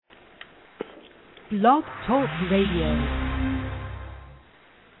Blog Talk Radio.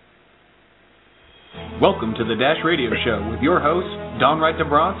 Welcome to the Dash Radio Show with your hosts, Don Wright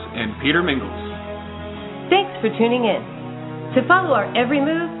DeBronce and Peter Mingles. Thanks for tuning in. To follow our every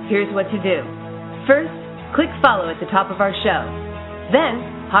move, here's what to do. First, click follow at the top of our show.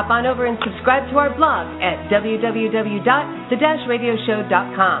 Then, hop on over and subscribe to our blog at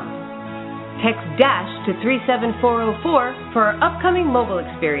www.the-radioshow.com. Text DASH to 37404 for our upcoming mobile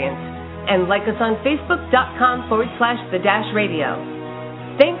experience. And like us on Facebook.com/the-radio.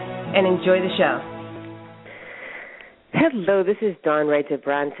 Thanks and enjoy the show. Hello, this is Dawn Wright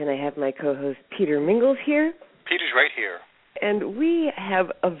DeBronce, and I have my co-host Peter Mingles here. Peter's right here. And we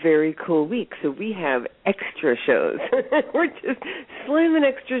have a very cool week, so we have extra shows. We're just slamming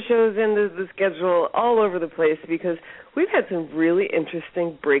extra shows into the schedule all over the place because we've had some really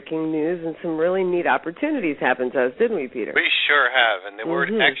interesting breaking news and some really neat opportunities happen to us, didn't we, Peter? We sure have, and the word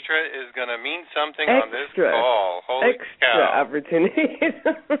extra is going to mean something on this call. Holy extra cow. Opportunities.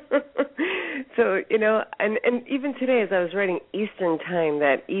 So, you know, and even today as I was writing Eastern Time,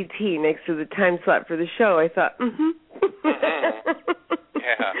 that ET next to the time slot for the show, I thought,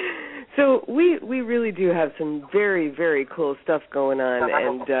 Yeah. So we really do have some very, very cool stuff going on,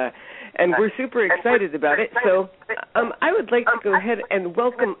 and we're super excited about it. So I would like to go ahead and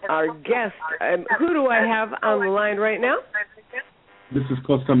welcome our guest. Who do I have on the line right now? This is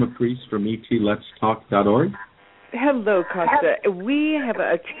Costa Macrease from etletstalk.org. Hello, Costa. We have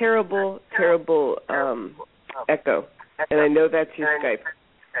a terrible, terrible echo, and I know that's your Skype.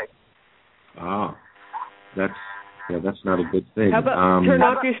 Ah, that's not a good thing. How about turn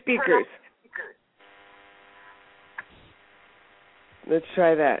off your speakers? Let's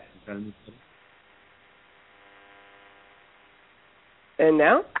try that. And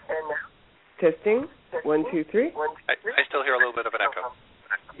now? Testing. 1, 2, 3. I still hear a little bit of an echo.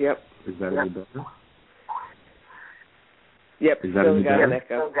 Yep. Is that any better? Yep. Is that still any got better? an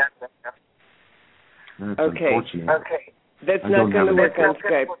echo. That's okay. Unfortunate. Okay. That's not going to work on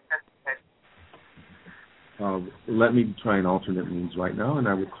Skype. Let me try an alternate means right now, and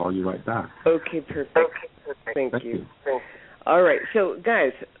I will call you right back. Okay, perfect. Thank you. All right, so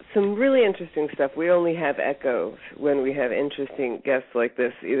guys, some really interesting stuff. We only have echoes when we have interesting guests like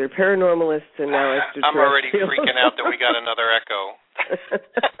this, either paranormalists and now extraterrestrials. I'm already freaking out that we got another echo.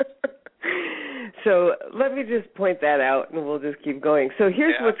 So let me just point that out, and we'll just keep going. So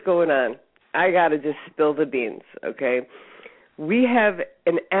here's what's going on. I got to just spill the beans, okay? We have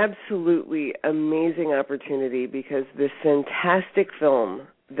an absolutely amazing opportunity because this fantastic film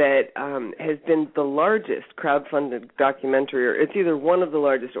that has been the largest crowdfunded documentary, or it's either one of the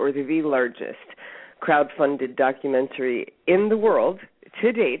largest or the largest crowdfunded documentary in the world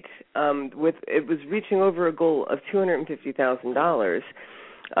to date, it was reaching over a goal of $250,000,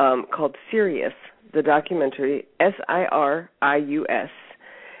 called Sirius, the documentary, Sirius.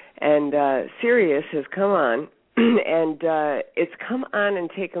 And Sirius has come on, and it's come on and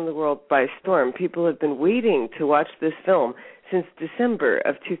taken the world by storm. People have been waiting to watch this film since December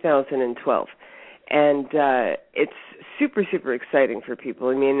of 2012. And it's super, super exciting for people.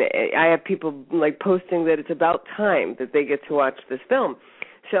 I mean, I have people like posting that it's about time that they get to watch this film.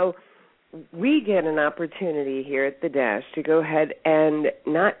 So we get an opportunity here at the Dash to go ahead and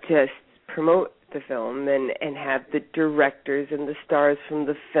not just promote the film and have the directors and the stars from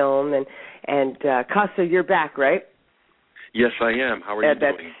the film and Costa, you're back, right? Yes, I am. How are you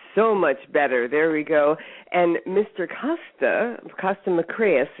doing? That's so much better. There we go. And Mr. Costa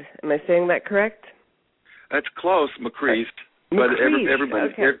Macrease, am I saying that correct? That's close, Macrease. But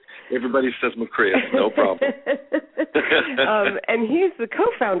everybody says Macrease, no problem. And he's the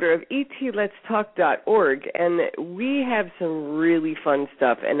co-founder of etletstalk.org, and we have some really fun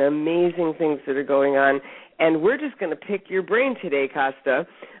stuff and amazing things that are going on, and we're just going to pick your brain today, Costa.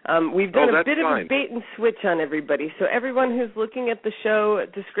 We've done a bit of a bait and switch on everybody, so everyone who's looking at the show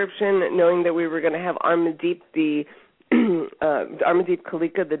description, knowing that we were going to have Amardeep, Amardeep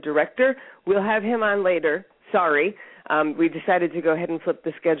Kaleka, the director, we'll have him on later. Sorry. We decided to go ahead and flip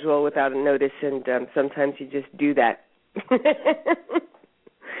the schedule without a notice, and sometimes you just do that.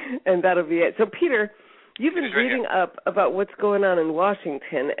 And that'll be it. So, Peter, you've been reading up about what's going on in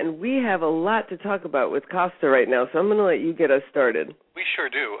Washington, and we have a lot to talk about with Costa right now, so I'm going to let you get us started. We sure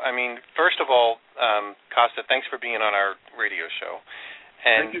do. I mean, first of all, Costa, thanks for being on our radio show.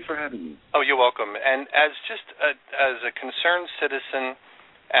 And, thank you for having me. Oh, you're welcome. And as just as a concerned citizen,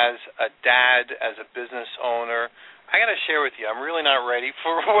 as a dad, as a business owner, I got to share with you, I'm really not ready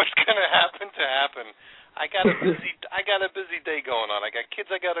for what's going to happen. I got a busy day going on. I got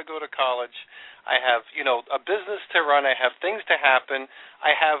kids I got to go to college. I have, a business to run. I have things to happen.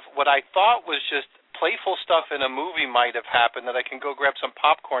 I have what I thought was just playful stuff in a movie might have happened that I can go grab some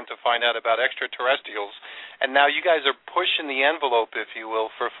popcorn to find out about extraterrestrials, and now you guys are pushing the envelope, if you will,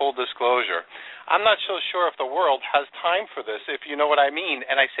 for full disclosure. I'm not so sure if the world has time for this, if you know what I mean,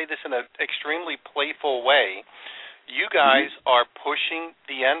 and I say this in an extremely playful way. You guys are pushing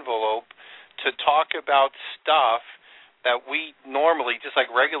the envelope to talk about stuff that we normally, just like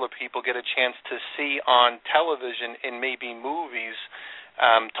regular people, get a chance to see on television in maybe movies,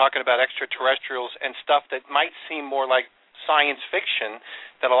 talking about extraterrestrials and stuff that might seem more like science fiction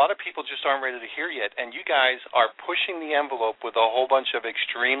that a lot of people just aren't ready to hear yet. And you guys are pushing the envelope with a whole bunch of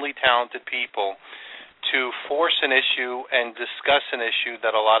extremely talented people to force an issue and discuss an issue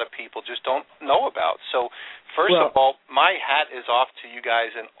that a lot of people just don't know about. So first of all, my hat is off to you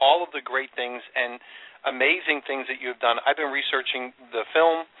guys and all of the great things and amazing things that you've done. I've been researching the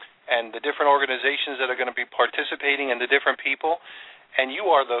film and the different organizations that are going to be participating and the different people, and you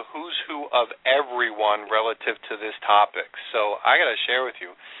are the who's who of everyone relative to this topic. So I got to share with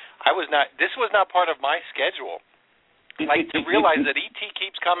you, this was not part of my schedule. Like, to realize that E.T.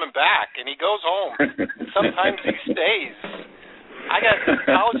 keeps coming back, and he goes home. Sometimes he stays. I got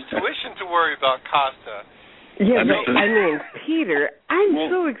college tuition to worry about, Costa. Yeah, but I mean, Peter,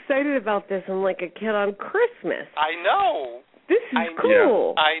 I'm so excited about this. I'm like a kid on Christmas. I know. This is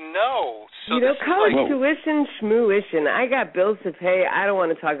cool. I know. So college tuition, schmooition. I got bills to pay. I don't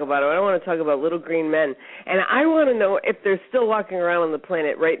want to talk about it. I don't want to talk about little green men. And I want to know if they're still walking around on the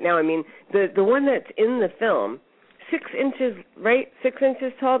planet right now. I mean, the one that's in the film, 6 inches, right? 6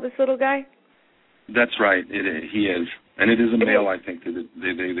 inches tall, this little guy? That's right. He is. And it is a male, I think, that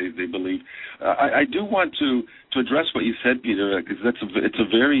they believe. I do want to address what you said, Peter, because it's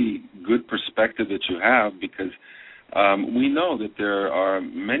a very good perspective that you have, because we know that there are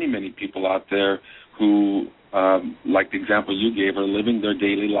many, many people out there who, like the example you gave, are living their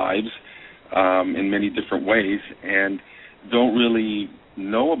daily lives in many different ways and don't really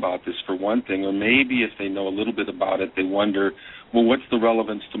know about this, for one thing, or maybe if they know a little bit about it, they wonder, well, what's the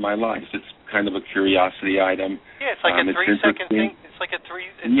relevance to my life? It's kind of a curiosity item. Yeah, it's like a 3-second thing. It's like a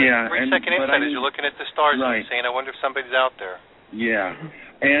 3-second insight as you're looking at the stars and saying, I wonder if somebody's out there. Yeah,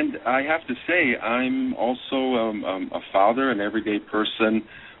 and I have to say, I'm also a father, an everyday person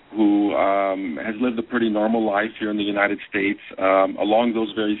who has lived a pretty normal life here in the United States along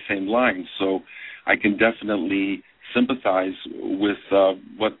those very same lines. So I can definitely sympathize with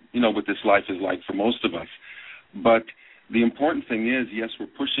what this life is like for most of us. But the important thing is, yes, we're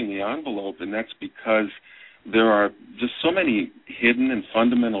pushing the envelope, and that's because there are just so many hidden and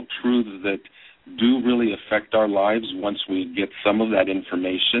fundamental truths that do really affect our lives once we get some of that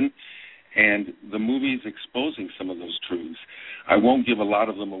information, and the movie is exposing some of those truths. I won't give a lot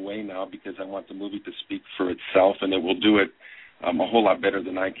of them away now because I want the movie to speak for itself, and it will do it a whole lot better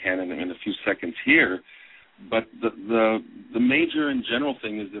than I can in a few seconds here. But the major and general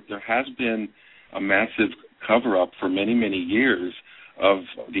thing is that there has been a massive cover-up for many, many years of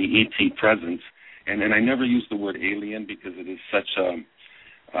the ET presence, and I never use the word alien because it is such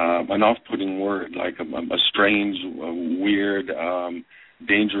an off-putting word, like a strange, weird,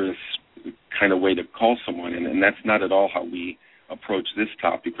 dangerous kind of way to call someone, and that's not at all how we approach this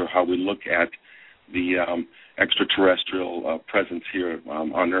topic or how we look at the extraterrestrial presence here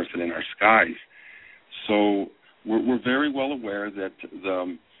on Earth and in our skies. So we're very well aware that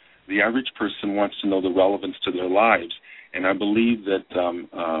the average person wants to know the relevance to their lives, and I believe that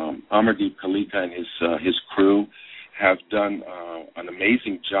Amardeep Kaleka and his crew have done an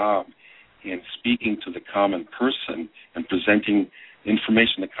amazing job in speaking to the common person and presenting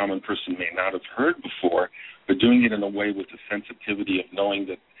information the common person may not have heard before, but doing it in a way with the sensitivity of knowing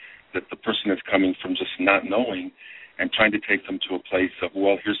that the person is coming from just not knowing and trying to take them to a place of,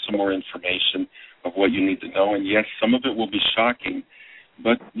 well, here's some more information of what you need to know. And yes, some of it will be shocking,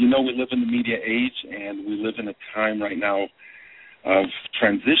 but, we live in the media age, and we live in a time right now of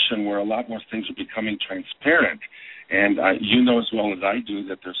transition where a lot more things are becoming transparent. And you know as well as I do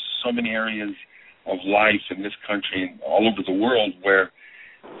that there's so many areas of life in this country and all over the world where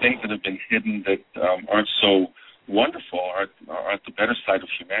things that have been hidden that aren't so wonderful, aren't the better side of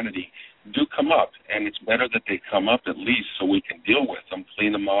humanity, do come up. And it's better that they come up at least so we can deal with them,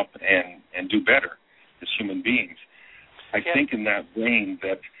 clean them up, and do better as human beings. I think in that vein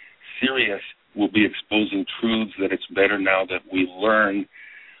that Sirius will be exposing truths that it's better now that we learn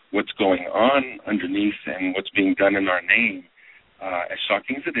what's going on underneath and what's being done in our name, as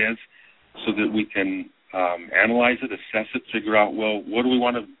shocking as it is, so that we can analyze it, assess it, figure out, well, what do we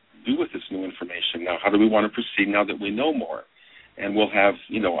want to do with this new information now? How do we want to proceed now that we know more? And we'll have,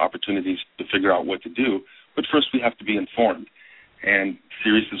 opportunities to figure out what to do. But first we have to be informed. And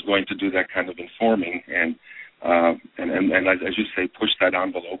Sirius is going to do that kind of informing and as you say, push that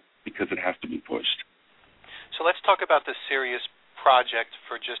envelope because it has to be pushed. So let's talk about the Sirius project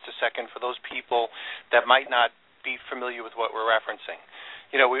for just a second for those people that might not be familiar with what we're referencing.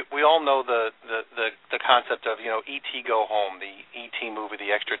 You know, we all know the concept of, you know, E.T. Go Home, the E.T. movie,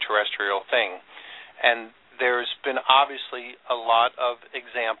 the extraterrestrial thing. And there's been obviously a lot of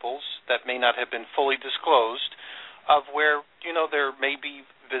examples that may not have been fully disclosed of where, you know, there may be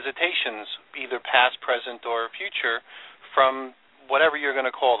visitations, either past, present, or future, from whatever you're going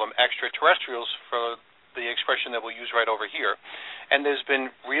to call them, extraterrestrials for the expression that we'll use right over here. And there's been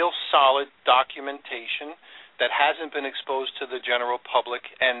real solid documentation that hasn't been exposed to the general public,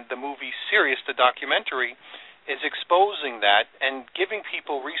 and the movie Sirius, the documentary, is exposing that and giving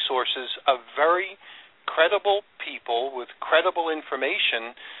people resources of very credible people with credible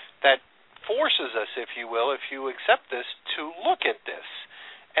information that forces us, if you will, if you accept this, to look at this.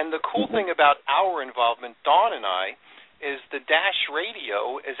 And the cool thing about our involvement, Dawn and I, is the Dash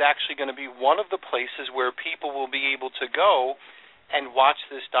Radio is actually going to be one of the places where people will be able to go and watch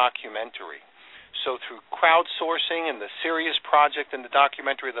this documentary. So through crowdsourcing and the Sirius project and the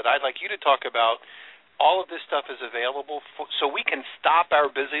documentary that I'd like you to talk about, all of this stuff is available so we can stop our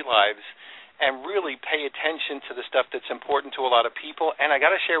busy lives and really pay attention to the stuff that's important to a lot of people. And I got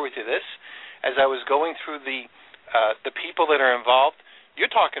to share with you this, as I was going through the people that are involved,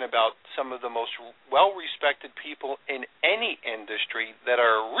 you're talking about some of the most well-respected people in any industry that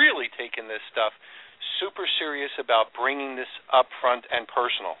are really taking this stuff super serious about bringing this up front and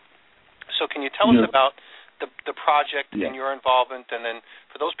personal. So can you tell us about the project and your involvement? And then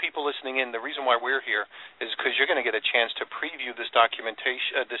for those people listening in, the reason why we're here is because you're going to get a chance to preview this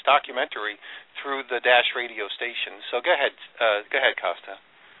documentary through the Dash radio station. So go ahead, Costa.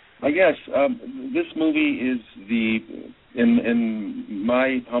 Yes, this movie is in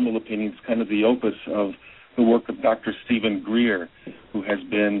my humble opinion, it's kind of the opus of the work of Dr. Stephen Greer, who has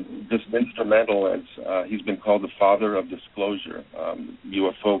been just instrumental as he's been called the father of disclosure,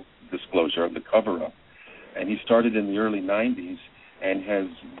 UFO disclosure, of the cover-up. And he started in the early 90s and has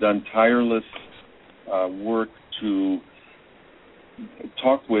done tireless work to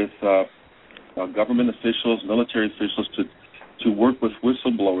talk with government officials, military officials, to work with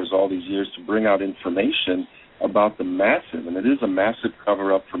whistleblowers all these years to bring out information about the massive, and it is a massive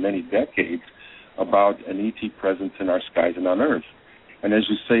cover-up for many decades, about an ET presence in our skies and on Earth. And as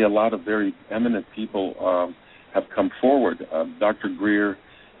you say, a lot of very eminent people have come forward. Dr. Greer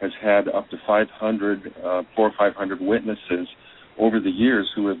has had up to 400 or 500 witnesses over the years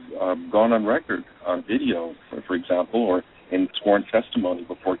who have gone on record on video, for example, or in sworn testimony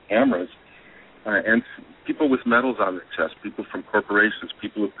before cameras, and people with medals on their chest, people from corporations,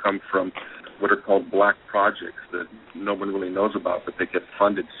 people who've come from what are called black projects that no one really knows about, but they get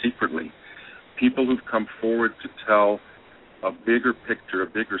funded secretly. People who've come forward to tell a bigger picture, a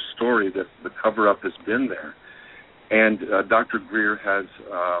bigger story that the cover-up has been there. And Dr. Greer has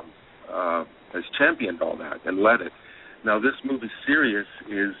championed all that and led it. Now, this movie, Sirius,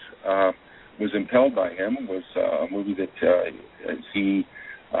 was impelled by him, was a movie that he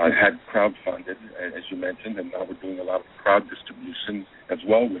had crowdfunded, as you mentioned, and now we're doing a lot of crowd distribution as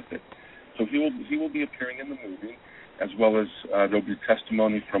well with it. So he will be appearing in the movie, as well as there'll be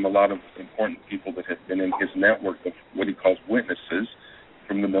testimony from a lot of important people that have been in his network of what he calls witnesses,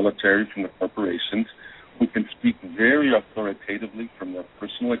 from the military, from the corporations, who can speak very authoritatively from their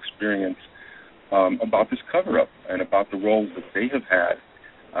personal experience about this cover-up and about the roles that they have had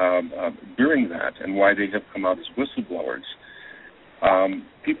during that and why they have come out as whistleblowers.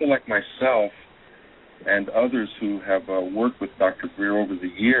 People like myself and others who have worked with Dr. Greer over the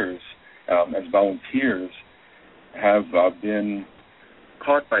years as volunteers have been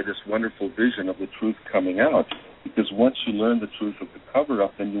caught by this wonderful vision of the truth coming out. Because once you learn the truth of the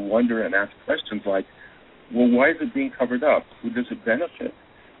cover-up, then you wonder and ask questions like, well, why is it being covered up? Who does it benefit?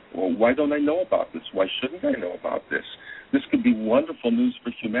 Well, why don't I know about this? Why shouldn't I know about this? This could be wonderful news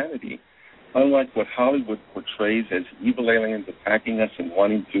for humanity. Unlike what Hollywood portrays as evil aliens attacking us and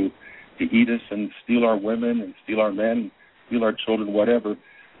wanting to eat us and steal our women and steal our men, steal our children, whatever,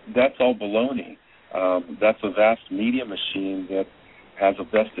 that's all baloney. That's a vast media machine that has a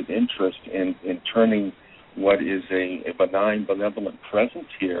vested interest in turning what is a benign, benevolent presence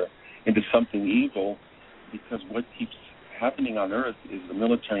here into something evil, because what keeps happening on Earth is the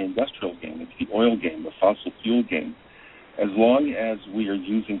military-industrial game. It's the oil game, the fossil fuel game. As long as we are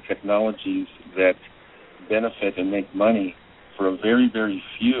using technologies that benefit and make money for a very, very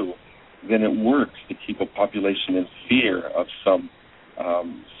few, then it works to keep a population in fear of some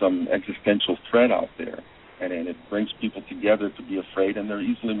existential threat out there. and it brings people together to be afraid, and they're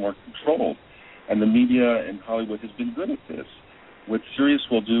easily more controlled. And the media in Hollywood has been good at this. What Sirius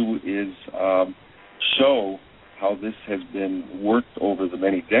will do is show how this has been worked over the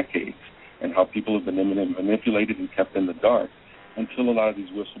many decades and how people have been manipulated and kept in the dark until a lot of these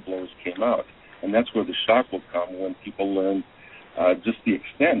whistleblowers came out. And that's where the shock will come, when people learn just the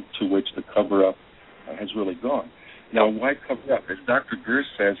extent to which the cover-up has really gone. Now, why cover up? As Dr. Gers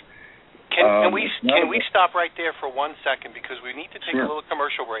says, Can we stop right there for 1 second, because we need to take a little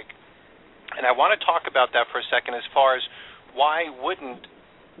commercial break. And I want to talk about that for a second, as far as why wouldn't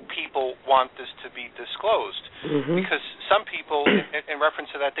people want this to be disclosed? Mm-hmm. Because some people, in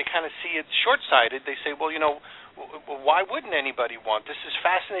reference to that, they kind of see it short-sighted. They say, well, why wouldn't anybody want this? Is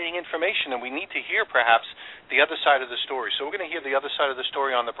fascinating information, and we need to hear perhaps the other side of the story. So we're going to hear the other side of the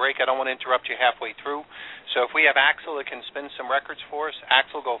story on the break. I don't want to interrupt you halfway through. So if we have Axel that can spin some records for us,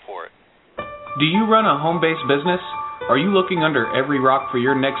 Axel, go for it. Do you run a home-based business? Are you looking under every rock for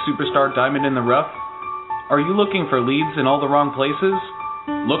your next superstar diamond in the rough? Are you looking for leads in all the wrong places?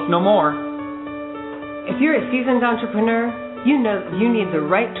 Look no more. If you're a seasoned entrepreneur, you know you need the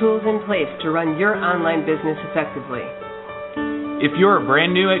right tools in place to run your online business effectively. If you're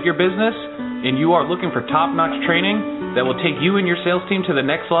brand new at your business and you are looking for top-notch training that will take you and your sales team to the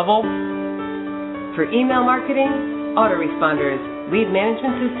next level, for email marketing, autoresponders, lead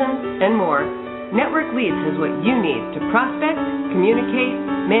management systems, and more, Network Leads has what you need to prospect, communicate,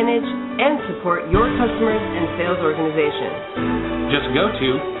 manage, and support your customers and sales organizations. Just go to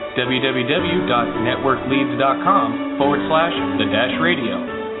www.networkleads.com/the-radio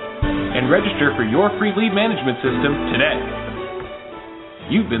and register for your free lead management system today.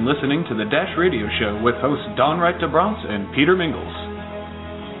 You've been listening to the Dash Radio Show with hosts Don Wright DeBronce and Peter Mingles.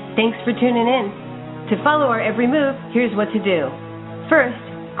 Thanks for tuning in. To follow our every move, here's what to do. First,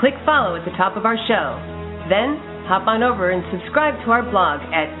 click follow at the top of our show. Then, hop on over and subscribe to our blog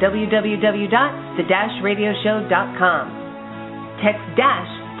at www.the-radioshow.com. Text DASH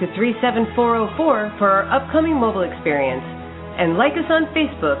to 37404 for our upcoming mobile experience. And like us on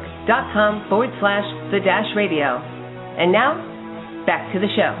Facebook.com/the-radio. And now, back to the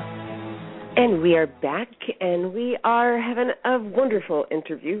show. And we are back, and we are having a wonderful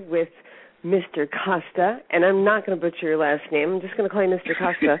interview with Mr. Costa, and I'm not going to butcher your last name. I'm just going to call you Mr.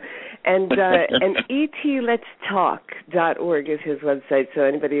 Costa. And etletstalk.org is his website, so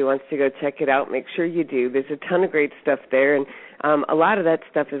anybody who wants to go check it out, make sure you do. There's a ton of great stuff there, and a lot of that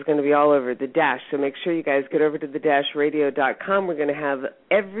stuff is going to be all over the Dash, so make sure you guys get over to the-radio.com. We're going to have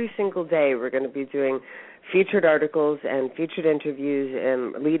every single day, we're going to be doing featured articles and featured interviews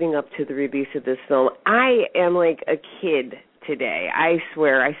leading up to the release of this film. I am like a kid today. I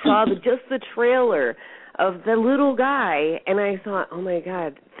swear. I saw just the trailer of the little guy, and I thought, oh, my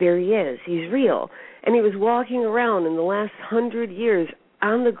God, there he is. He's real. And he was walking around in the last 100 years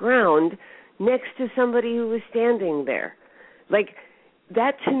on the ground next to somebody who was standing there. Like,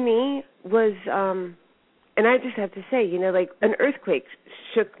 that to me was, and I just have to say, like an earthquake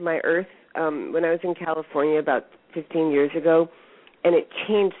shook my earth when I was in California about 15 years ago, and it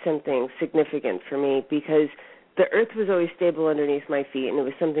changed something significant for me because the earth was always stable underneath my feet, and it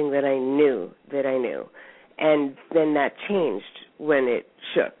was something that I knew. And then that changed when it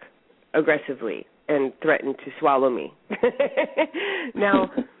shook aggressively and threatened to swallow me. Now,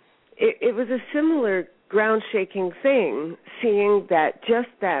 it was a similar ground-shaking thing, seeing that just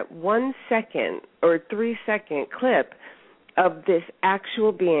that 1 second or 3-second clip of this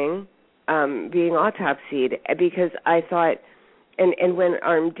actual being being autopsied, because I thought, and when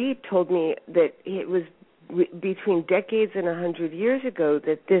Amardeep told me that it was between decades and 100 years ago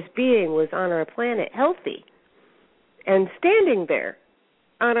that this being was on our planet healthy and standing there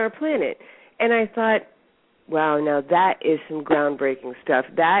on our planet. And I thought, wow, now that is some groundbreaking stuff.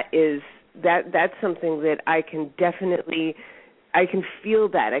 That's something that I can definitely, I can feel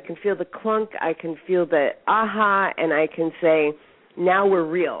that. I can feel the clunk, I can feel the aha, and I can say, now we're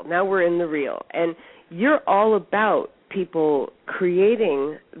real. Now we're in the real. And you're all about people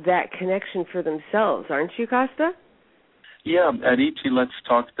creating that connection for themselves, aren't you, Costa? Yeah, at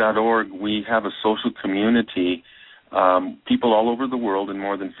etletstalk.org, we have a social community, people all over the world in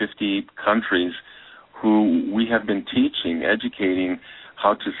more than 50 countries who we have been teaching, educating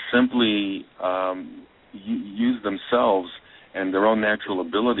how to simply use themselves and their own natural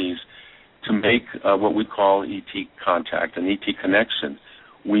abilities to make what we call ET contact, an ET connection.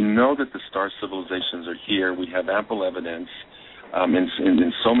 We know that the star civilizations are here. We have ample evidence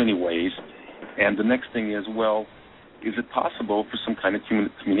in so many ways. And the next thing is, well, is it possible for some kind of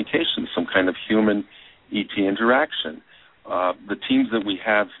communication, some kind of human ET interaction? the teams that we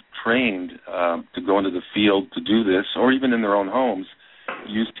have trained to go into the field to do this, or even in their own homes,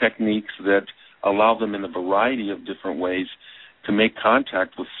 use techniques that allow them in a variety of different ways to make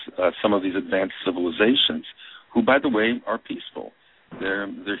contact with some of these advanced civilizations, who, by the way, are peaceful. They're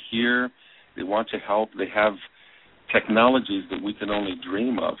here. They want to help. They have technologies that we can only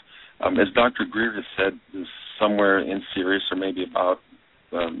dream of. As Dr. Greer has said somewhere in Sirius, or maybe about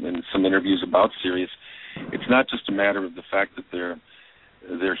in some interviews about Sirius, it's not just a matter of the fact that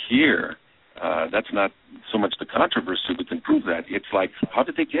they're here. That's not so much the controversy. We can prove that. It's like, how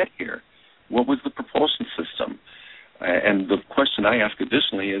did they get here? What was the propulsion system? And the question I ask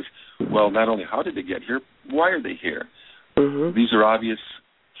additionally is, well, not only how did they get here, why are they here? Mm-hmm. These are obvious,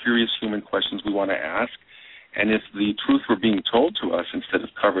 curious human questions we want to ask. And if the truth were being told to us instead of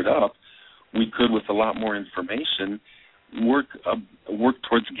covered up, we could, with a lot more information, work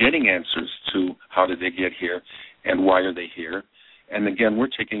towards getting answers to how did they get here and why are they here. And again, we're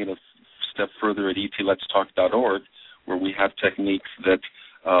taking it a step further at etletstalk.org, where we have techniques that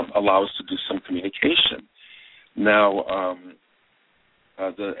allow us to do some communication. Now,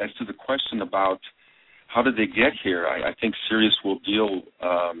 as to the question about how did they get here, I think Sirius will deal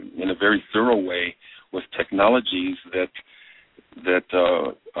in a very thorough way with technologies that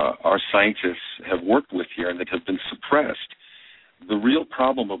our scientists have worked with here and that have been suppressed. The real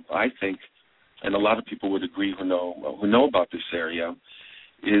problem, I think, and a lot of people would agree who know about this area,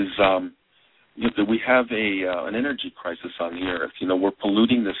 is that we have an energy crisis on the Earth. We're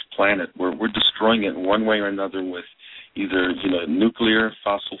polluting this planet. We're destroying it in one way or another with either nuclear,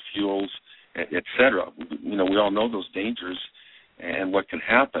 fossil fuels, etc. We all know those dangers and what can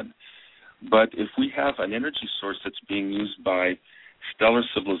happen. But if we have an energy source that's being used by stellar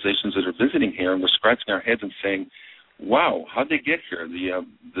civilizations that are visiting here, and we're scratching our heads and saying, wow, how'd they get here? The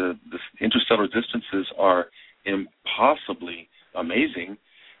interstellar distances are impossibly amazing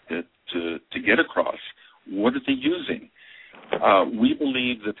to get across. What are they using? We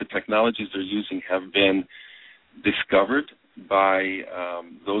believe that the technologies they're using have been discovered by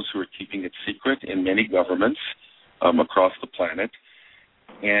those who are keeping it secret in many governments across the planet,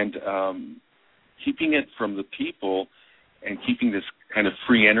 and keeping it from the people and keeping this kind of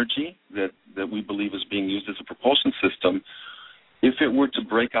free energy that we believe is being used as a propulsion system. If it were to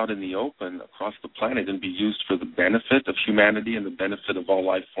break out in the open across the planet and be used for the benefit of humanity and the benefit of all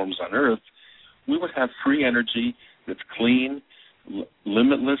life forms on Earth, we would have free energy that's clean,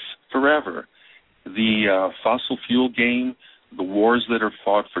 limitless, forever. The fossil fuel game, the wars that are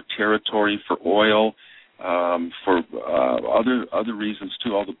fought for territory, for oil, for other reasons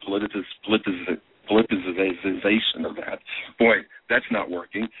too, all the politicization of that. Boy, that's not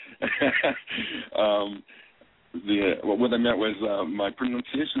working. What I meant was my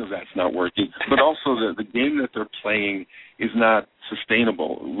pronunciation of that's not working, but also the game that they're playing is not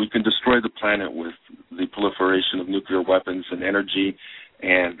sustainable. We can destroy the planet with the proliferation of nuclear weapons and energy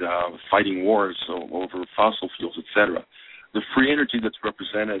and fighting wars over fossil fuels, etc. The free energy that's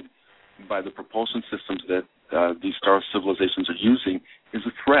represented by the propulsion systems that these star civilizations are using is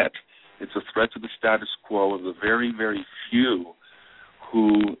a threat. It's a threat to the status quo of the very, very few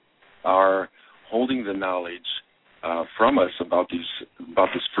who are holding the knowledge from us about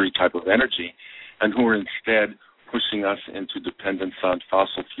this free type of energy, and who are instead pushing us into dependence on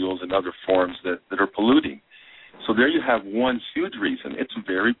fossil fuels and other forms that are polluting. So there you have one huge reason. It's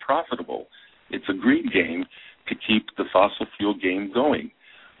very profitable. It's a greed game to keep the fossil fuel game going.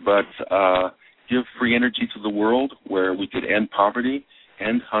 But give free energy to the world where we could end poverty,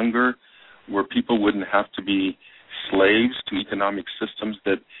 end hunger, where people wouldn't have to be slaves to economic systems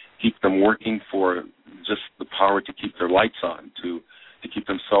that keep them working for just the power to keep their lights on, to keep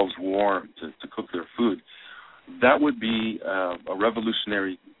themselves warm, to cook their food. That would be a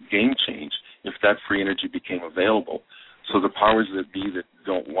revolutionary game change if that free energy became available. So the powers that be that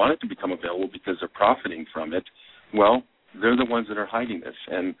don't want it to become available because they're profiting from it, well, they're the ones that are hiding this.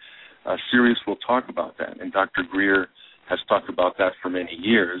 And Sirius will talk about that. And Dr. Greer has talked about that for many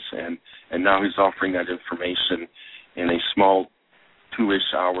years, and now he's offering that information in a small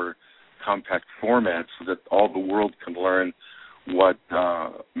 2-ish hour compact format so that all the world can learn what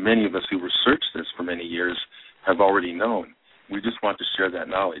many of us who researched this for many years have already known. We just want to share that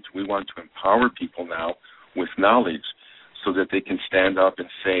knowledge. We want to empower people now with knowledge so that they can stand up and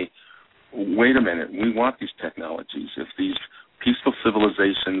say, wait a minute, we want these technologies. If these peaceful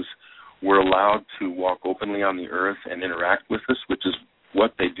civilizations were allowed to walk openly on the earth and interact with us, which is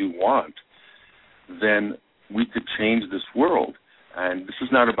what they do want, then we could change this world. And this is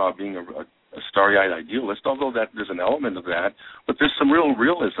not about being a starry-eyed idealist, although there's an element of that, but there's some real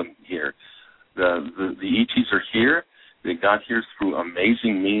realism here. The ETs are here. They got here through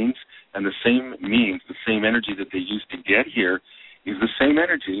amazing means, and the same means, the same energy that they used to get here is the same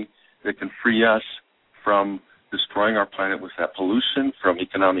energy that can free us from destroying our planet with that pollution, from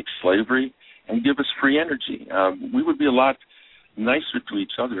economic slavery, and give us free energy. We would be a lot nicer to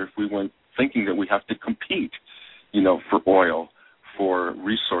each other if we weren't thinking that we have to compete, for oil, for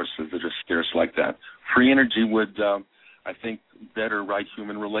resources that are scarce like that. Free energy would, I think, better right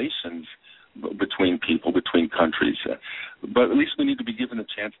human relations between people, between countries. But at least we need to be given a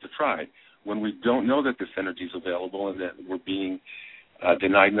chance to try. When we don't know that this energy is available and that we're being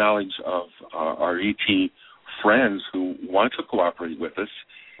denied knowledge of our ET friends who want to cooperate with us,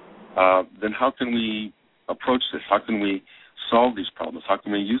 then how can we approach this? How can we solve these problems? How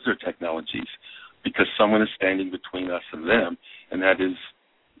can we use their technologies? Because someone is standing between us and them, and that is,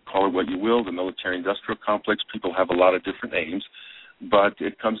 call it what you will, the military-industrial complex. People have a lot of different names, but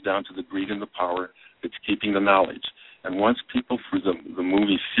it comes down to the greed and the power that's keeping the knowledge. And once people, through the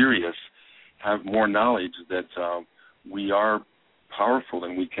movie Sirius, have more knowledge that we are powerful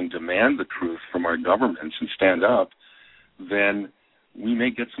and we can demand the truth from our governments and stand up, then we may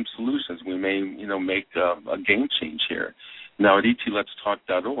get some solutions. We may, make a game change here. Now at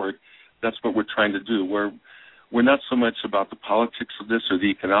etletstalk.org, that's what we're trying to do. We're not so much about the politics of this or the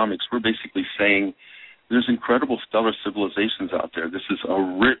economics. We're basically saying there's incredible stellar civilizations out there. This is a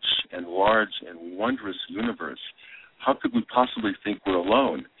rich and large and wondrous universe. How could we possibly think we're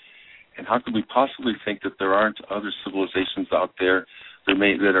alone? And how could we possibly think that there aren't other civilizations out there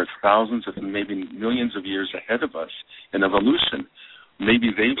that are thousands of maybe millions of years ahead of us in evolution? Maybe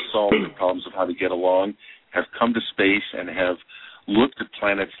they've solved the problems of how to get along, have come to space, and have looked at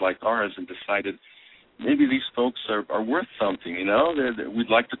planets like ours and decided maybe these folks are worth something, we'd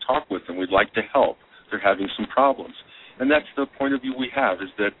like to talk with them, we'd like to help. They're having some problems. And that's the point of view we have, is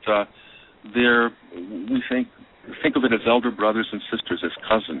that we think of it as elder brothers and sisters, as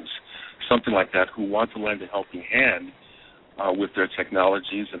cousins, something like that, who want to lend a helping hand with their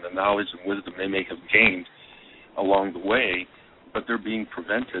technologies and the knowledge and wisdom they may have gained along the way, but they're being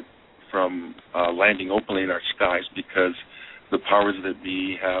prevented from landing openly in our skies because the powers that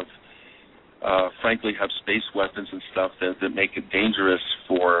be frankly have space weapons and stuff that make it dangerous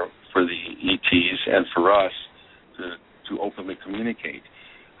for the ETs and for us to openly communicate.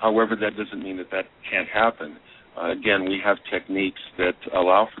 However, that doesn't mean that can't happen. Again, we have techniques that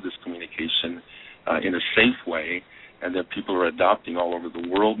allow for this communication in a safe way, and that people are adopting all over the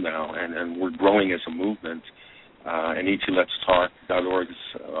world now, and we're growing as a movement. And etletstalk.org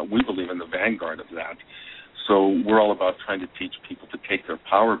is, we believe, in the vanguard of that. So we're all about trying to teach people to take their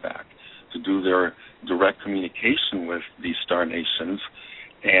power back, to do their direct communication with these star nations,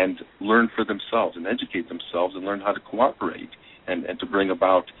 and learn for themselves and educate themselves and learn how to cooperate and to bring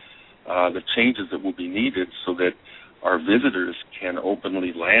about the changes that will be needed so that our visitors can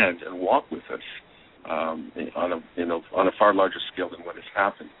openly land and walk with us on a far larger scale than what has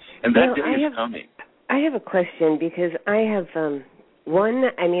happened. And that day is coming. I have a question because I have, I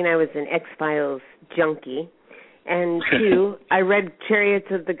was an X-Files junkie, and two, I read Chariots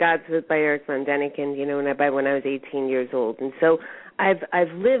of the Gods by Eric von Däniken, when I was 18 years old. And so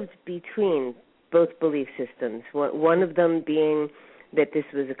I've lived between both belief systems, one of them being that this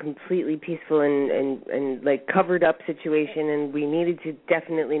was a completely peaceful and like covered up situation and we needed to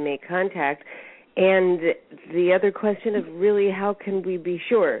definitely make contact. And the other question of really how can we be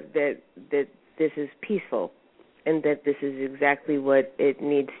sure that this is peaceful and that this is exactly what it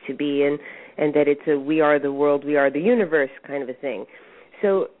needs to be and that it's a we are the world, we are the universe kind of a thing.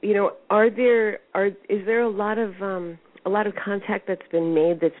 So, is there a lot of contact that's been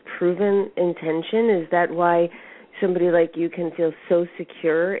made that's proven intention? Is that why somebody like you can feel so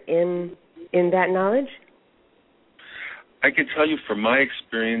secure in that knowledge? I can tell you from my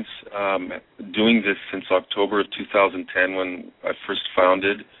experience doing this since October of 2010 when I first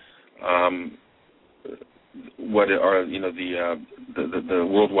founded what are the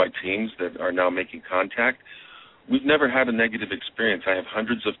worldwide teams that are now making contact. We've never had a negative experience. I have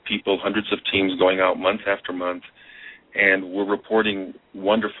hundreds of people, hundreds of teams going out month after month, and we're reporting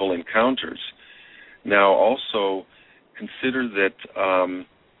wonderful encounters. Now, also consider that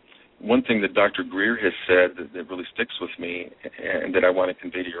one thing that Dr. Greer has said that really sticks with me and that I want to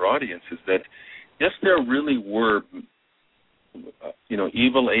convey to your audience is that if there really were,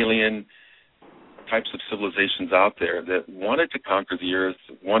 evil alien types of civilizations out there that wanted to conquer the Earth,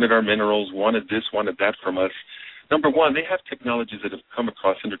 wanted our minerals, wanted this, wanted that from us, number one, they have technologies that have come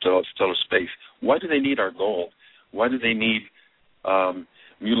across interstellar space. Why do they need our gold? Why do they need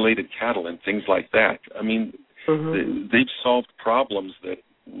mutilated cattle and things like that? I mean, they've solved problems that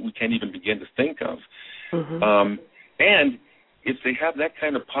we can't even begin to think of. And if they have that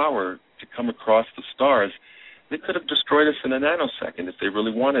kind of power to come across the stars, they could have destroyed us in a nanosecond if they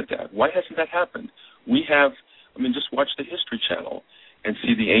really wanted that. Why hasn't that happened? We have, just watch the History Channel and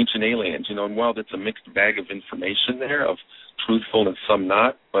see the ancient aliens, and while that's a mixed bag of information there, of truthful and some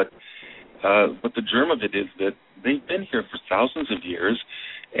not, but the germ of it is that they've been here for thousands of years,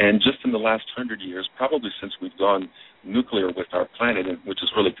 and just in the last 100 years, probably since we've gone nuclear with our planet, which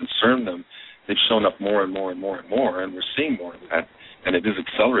has really concerned them, they've shown up more and more and more and more, and we're seeing more of that, and it is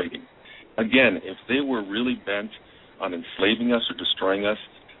accelerating. Again, if they were really bent on enslaving us or destroying us,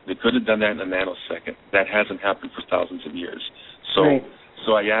 they could have done that in a nanosecond. That hasn't happened for thousands of years. So, right.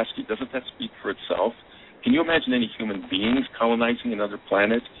 So I ask you, doesn't that speak for itself? Can you imagine any human beings colonizing another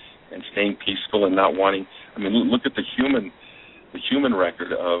planet and staying peaceful and not wanting? Look at the human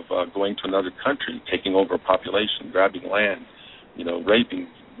record of going to another country, taking over a population, grabbing land, raping,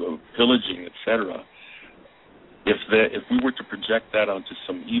 pillaging, etc. If we were to project that onto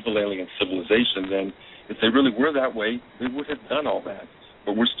some evil alien civilization, then if they really were that way, they would have done all that.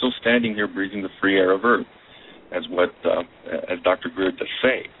 But we're still standing here breathing the free air of Earth, as Dr. Greer does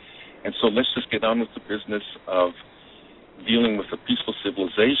say. And so let's just get on with the business of dealing with the peaceful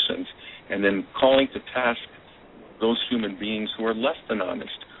civilizations and then calling to task those human beings who are less than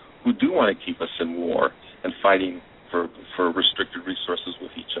honest, who do want to keep us in war and fighting for restricted resources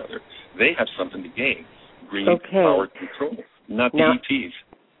with each other. They have something to gain. Greed, power, control, not the ETs.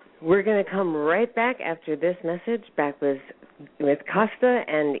 We're going to come right back after this message, back with Costa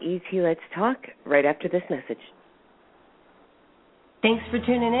and ET Let's Talk, right after this message. Thanks for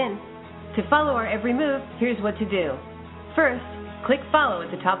tuning in. To follow our every move, here's what to do. First, click follow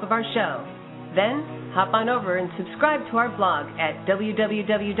at the top of our show. Then, hop on over and subscribe to our blog at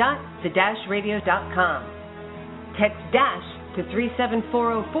www.the-radio.com. Text DASH to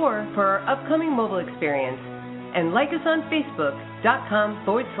 37404 for our upcoming mobile experience. And like us on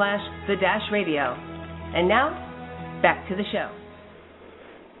Facebook.com/the-radio. And now, back to the show.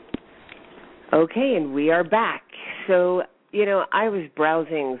 Okay, and we are back. So, I was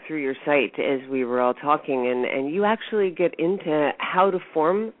browsing through your site as we were all talking, and you actually get into how to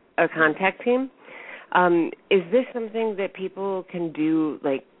form a contact team. Is this something that people can do,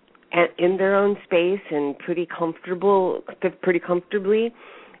 like, in their own space and pretty comfortably,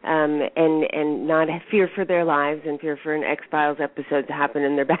 and not have fear for their lives and fear for an X-Files episode to happen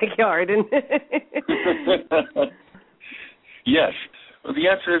in their backyard? Yes. Well, the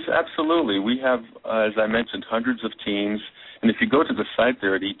answer is absolutely. We have, as I mentioned, hundreds of teams. And if you go to the site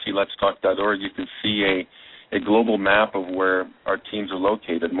there at etletstalk.org, you can see a global map of where our teams are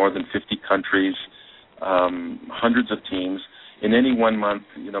located, more than 50 countries, hundreds of teams. In any one month,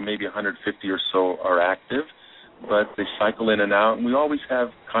 maybe 150 or so are active, but they cycle in and out. And we always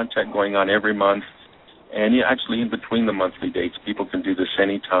have contact going on every month. And actually, in between the monthly dates, people can do this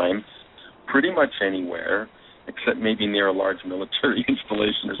anytime, pretty much anywhere, except maybe near a large military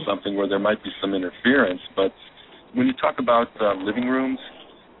installation or something where there might be some interference. But when you talk about living rooms,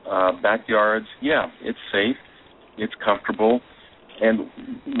 backyards, it's safe, it's comfortable. And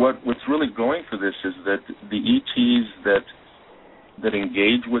what's really going for this is that the ETs that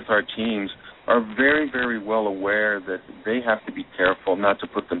engage with our teams are very, very well aware that they have to be careful not to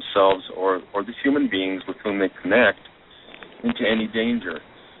put themselves or the human beings with whom they connect into any danger.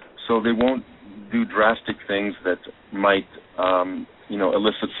 So they won't do drastic things that might,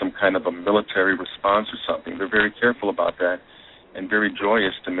 elicit some kind of a military response or something. They're very careful about that and very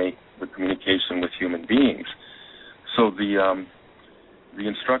joyous to make the communication with human beings. So the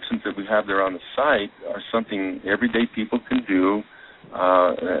instructions that we have there on the site are something everyday people can do,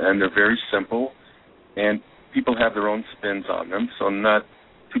 and they're very simple, and people have their own spins on them, so not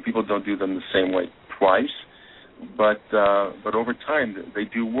two people don't do them the same way twice, but over time they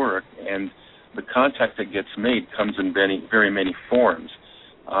do work, and the contact that gets made comes in very, very many forms.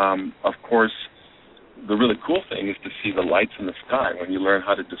 Of course, the really cool thing is to see the lights in the sky when you learn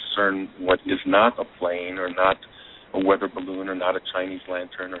how to discern what is not a plane or not a weather balloon or not a Chinese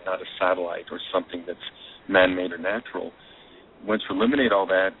lantern or not a satellite or something that's man-made or natural. Once you eliminate all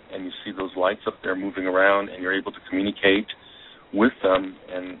that and you see those lights up there moving around and you're able to communicate with them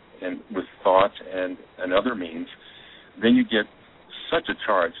and with thought and other means, then you get such a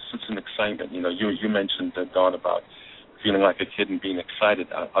charge, such an excitement. You mentioned, Dawn, about feeling like a kid and being excited.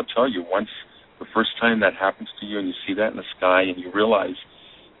 I'll tell you, once the first time that happens to you and you see that in the sky and you realize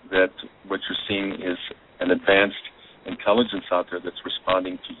that what you're seeing is an advanced intelligence out there that's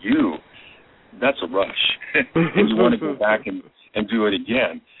responding to you, that's a rush. And you want to go back and do it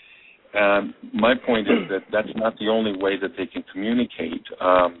again. My point is that that's not the only way that they can communicate.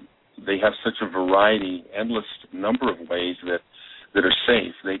 they have such a variety, endless number of ways that are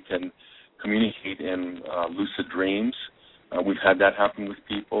safe. They can communicate in lucid dreams. We've had that happen with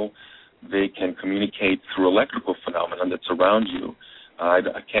people. They can communicate through electrical phenomena that's around you. I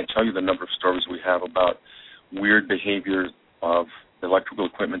can't tell you the number of stories we have about weird behavior of electrical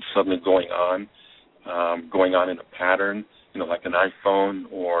equipment suddenly going on in a pattern, like an iPhone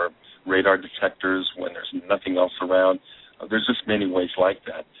or radar detectors when there's nothing else around. There's just many ways like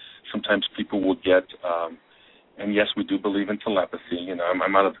that. Sometimes people will get, and yes, we do believe in telepathy.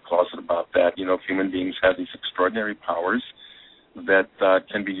 I'm out of the closet about that. Human beings have these extraordinary powers that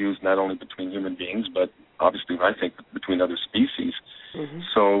can be used not only between human beings, but obviously, I think, between other species. Mm-hmm.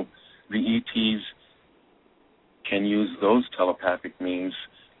 So the ETs can use those telepathic means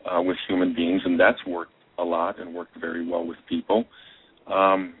with human beings, and that's worked a lot and worked very well with people.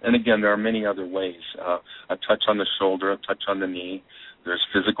 And again, there are many other ways. A touch on the shoulder, a touch on the knee. There's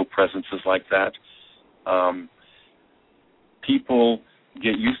physical presences like that. People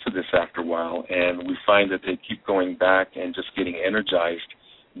get used to this after a while, and we find that they keep going back and just getting energized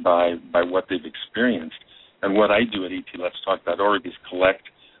by what they've experienced. And what I do at etletstalk.org is collect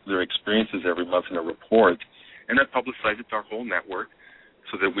their experiences every month in a report, and I publicize it to our whole network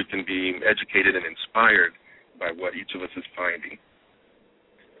so that we can be educated and inspired by what each of us is finding.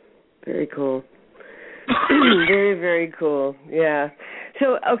 Very cool. Very, very cool. Yeah.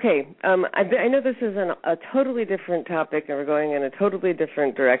 So, okay, I know this is a totally different topic, and we're going in a totally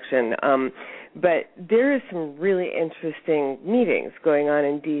different direction, but there are some really interesting meetings going on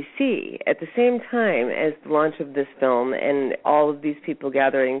in D.C. at the same time as the launch of this film and all of these people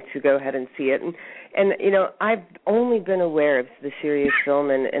gathering to go ahead and see it. And I've only been aware of the Sirius film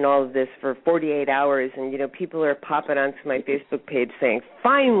and all of this for 48 hours, and, people are popping onto my Facebook page saying,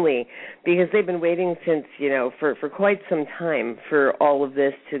 finally, because they've been waiting since, for quite some time for all of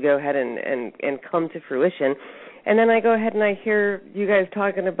this to go ahead and come to fruition. And then I go ahead and I hear you guys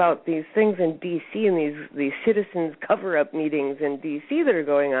talking about these things in D.C. and these citizens cover-up meetings in D.C. that are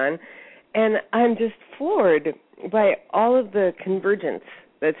going on, and I'm just floored by all of the convergence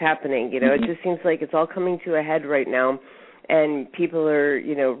that's happening. It just seems like it's all coming to a head right now, and people are,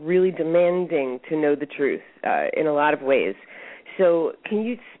 really demanding to know the truth in a lot of ways. So can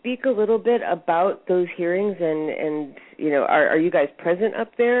you speak a little bit about those hearings and are you guys present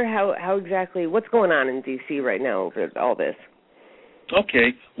up there? How exactly, what's going on in D.C. right now with all this? Okay.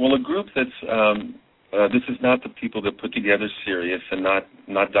 Well, a group that's, this is not the people that put together Sirius, and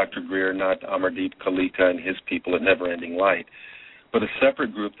not Dr. Greer, not Amardeep Kaleka and his people at Never Ending Light, but a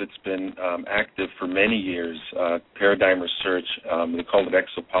separate group that's been active for many years, Paradigm Research. They call it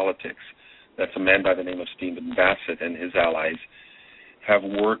Exopolitics. That's a man by the name of Stephen Bassett and his allies have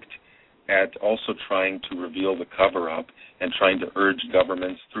worked at also trying to reveal the cover-up and trying to urge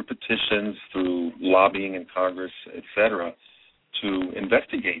governments through petitions, through lobbying in Congress, etc., to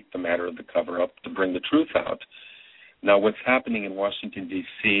investigate the matter of the cover-up, to bring the truth out. Now, what's happening in Washington,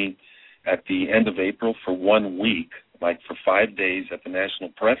 D.C. at the end of April for 1 week, like for 5 days at the National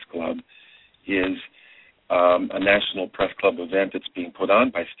Press Club, is a National Press Club event that's being put on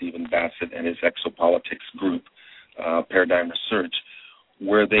by Stephen Bassett and his Exopolitics group, Paradigm Research,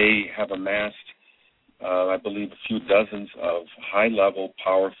 where they have amassed, I believe, a few dozens of high-level,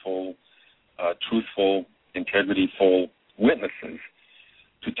 powerful, truthful, integrity-full witnesses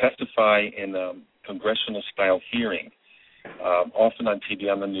to testify in a congressional-style hearing. Often on TV,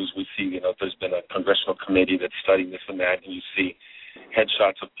 on the news, we see, there's been a congressional committee that's studying this and that, and you see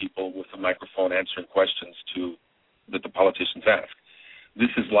headshots of people with a microphone answering questions that the politicians ask. This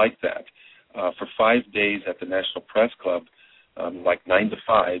is like that. For 5 days at the National Press Club, like 9 to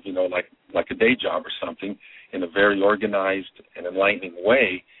 5, like a day job or something, in a very organized and enlightening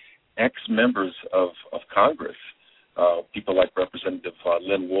way, ex-members of Congress, people like Representative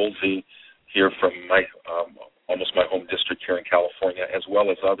Lynn Woolsey here from almost my home district here in California, as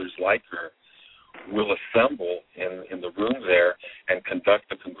well as others like her, will assemble in the room there and conduct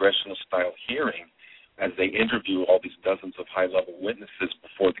a congressional-style hearing as they interview all these dozens of high-level witnesses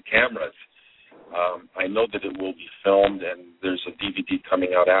before the cameras. I know that it will be filmed, and there's a DVD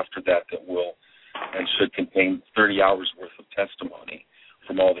coming out after that will and should contain 30 hours worth of testimony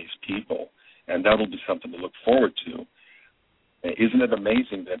from all these people, and that'll be something to look forward to. Isn't it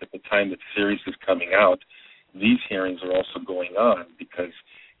amazing that at the time that Sirius is coming out, these hearings are also going on? Because,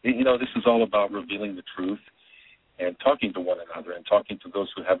 this is all about revealing the truth and talking to one another and talking to those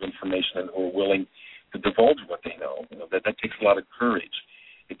who have information and who are willing to divulge what they know. That takes a lot of courage.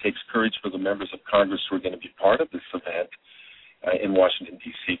 It takes courage for the members of Congress who are going to be part of this event in Washington,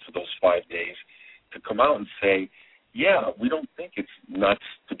 D.C. for those 5 days to come out and say, yeah, we don't think it's nuts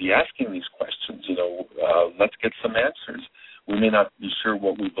to be asking these questions. Let's get some answers. We may not be sure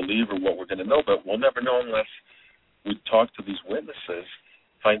what we believe or what we're going to know, but we'll never know unless we talk to these witnesses,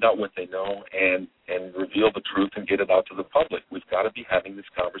 find out what they know, and reveal the truth and get it out to the public. We've got to be having this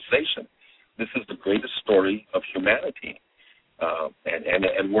conversation. This is the greatest story of humanity,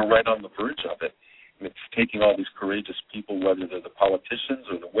 and we're right on the verge of it. And it's taking all these courageous people, whether they're the politicians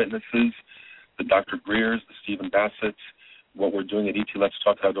or the witnesses, the Dr. Greers, the Stephen Bassetts, what we're doing at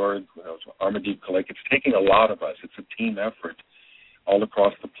etletstalk.org, Amardeep Kaleka. It's taking a lot of us. It's a team effort all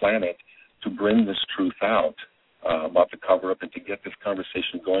across the planet to bring this truth out about the cover-up and to get this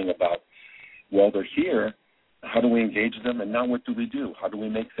conversation going about, well, they're here, how do we engage them, and now what do we do? How do we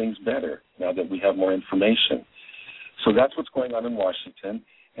make things better now that we have more information? So that's what's going on in Washington,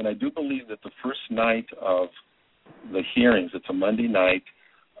 and I do believe that the first night of the hearings, it's a Monday night,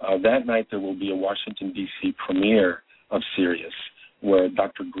 that night there will be a Washington, D.C. premiere of Sirius, where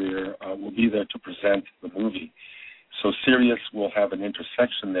Dr. Greer will be there to present the movie. So Sirius will have an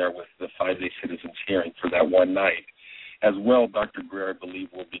intersection there with the 5-day citizens hearing for that one night. As well, Dr. Greer, I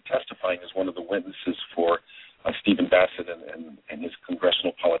believe, will be testifying as one of the witnesses for Stephen Bassett and his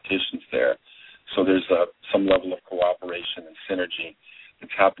congressional politicians there. So there's some level of cooperation and synergy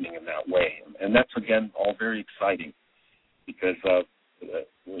that's happening in that way. And that's, again, all very exciting because,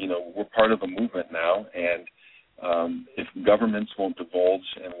 we're part of a movement now, and if governments won't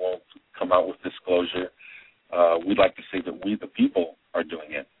divulge and won't come out with disclosure, we'd like to say that we, the people, are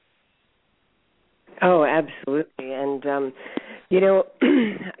doing it. Oh, absolutely. And,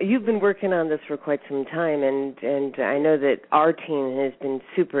 you've been working on this for quite some time, and I know that our team has been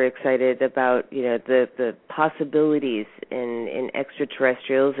super excited about, the possibilities in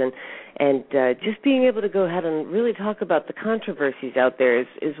extraterrestrials and just being able to go ahead and really talk about the controversies out there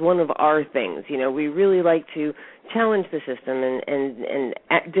is one of our things. We really like to challenge the system and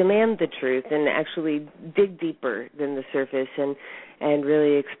demand the truth and actually dig deeper than the surface and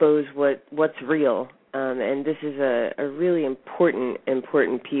really expose what's real. And this is a really important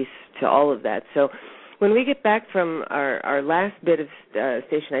piece to all of that. So when we get back from our last bit of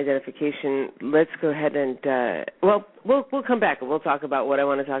station identification, let's go ahead and, we'll come back and we'll talk about what I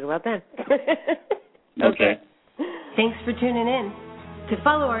want to talk about then. Okay. Thanks for tuning in. To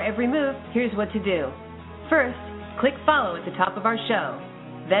follow our every move, here's what to do. First, click follow at the top of our show.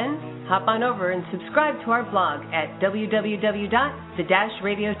 Then, hop on over and subscribe to our blog at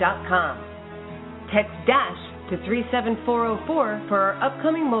www.the-radio.com. Text DASH to 37404 for our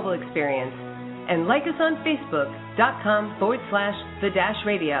upcoming mobile experience. And like us on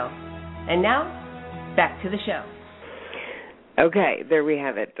Facebook.com/the-radio. And now, back to the show. Okay, there we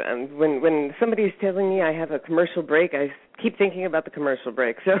have it. When somebody's telling me I have a commercial break, I keep thinking about the commercial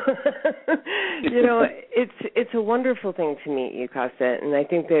break. So, it's a wonderful thing to meet you, Costa, and I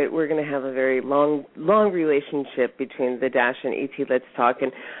think that we're going to have a very long relationship between the Dash and ET Let's Talk.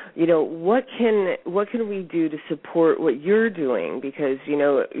 And what can we do to support what you're doing? Because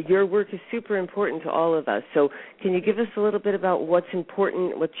your work is super important to all of us. So, can you give us a little bit about what's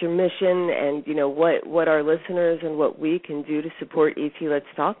important, what's your mission, and what our listeners and what we can do to support ET Let's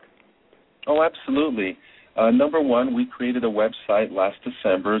Talk? Oh, absolutely. Number one, we created a website last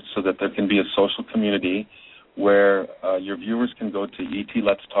December so that there can be a social community where your viewers can go to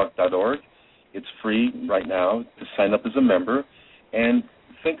etletstalk.org. It's free right now to sign up as a member. And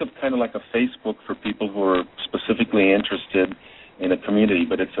think of kind of like a Facebook for people who are specifically interested in a community,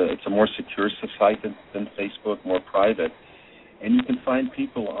 but it's a more secure site than Facebook, more private. And you can find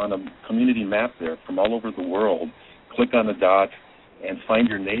people on a community map there from all over the world. Click on the dot and find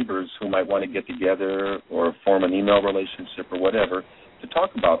your neighbors who might want to get together or form an email relationship or whatever to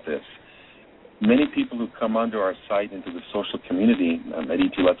talk about this. Many people who come onto our site into the social community at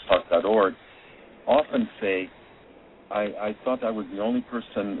etletstalk.org often say, I thought I was the only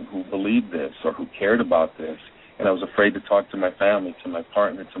person who believed this or who cared about this, and I was afraid to talk to my family, to my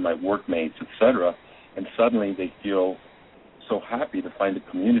partner, to my workmates, etc. And suddenly they feel so happy to find a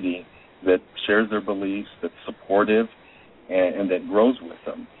community that shares their beliefs, that's supportive, and that grows with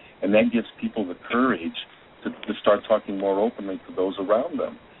them. And that gives people the courage to start talking more openly to those around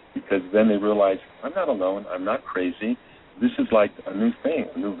them, because then they realize, I'm not alone, I'm not crazy, this is like a new thing,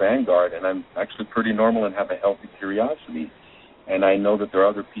 a new vanguard, and I'm actually pretty normal and have a healthy curiosity. And I know that there are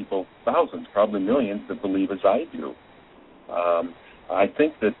other people, thousands, probably millions, that believe as I do. I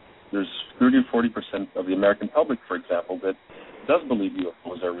think that there's 30 or 40% of the American public, for example, that does believe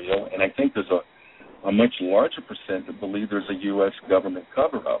UFOs are real, and I think there's a much larger percent that believe there's a U.S. government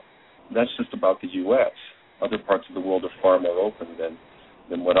cover-up. That's just about the U.S. Other parts of the world are far more open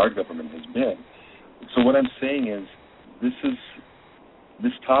than what our government has been. So what I'm saying is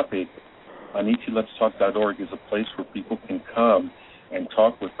this topic on etletstalk.org is a place where people can come and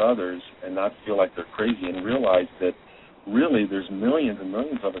talk with others and not feel like they're crazy and realize that really there's millions and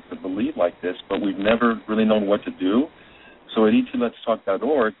millions of us that believe like this, but we've never really known what to do. So at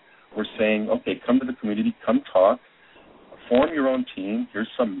etletstalk.org, we're saying, okay, come to the community, come talk, form your own team. Here's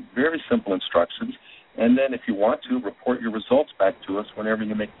some very simple instructions. And then if you want to, report your results back to us whenever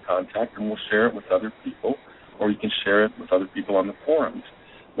you make contact, and we'll share it with other people, or you can share it with other people on the forums.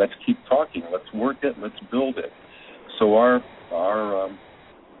 Let's keep talking. Let's work it. Let's build it. So our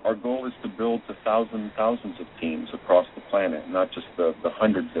goal is to build to thousands of teams across the planet, not just the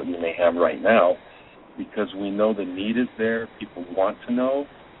hundreds that we may have right now, because we know the need is there. People want to know.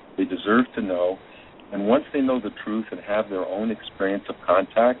 They deserve to know. And once they know the truth and have their own experience of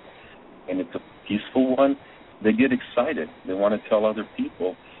contact, and it's a peaceful one, they get excited. They want to tell other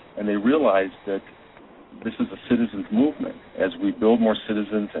people, and they realize that this is a citizens movement. As we build more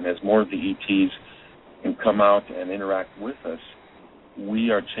citizens and as more of the ETs can come out and interact with us, we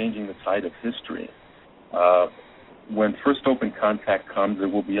are changing the tide of history. When first open contact comes, it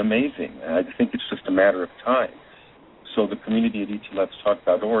will be amazing. And I think it's just a matter of time. So the community at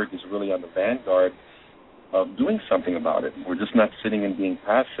etletstalk.org is really on the vanguard of doing something about it. We're just not sitting and being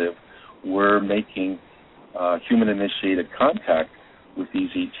passive. We're making human-initiated contact with these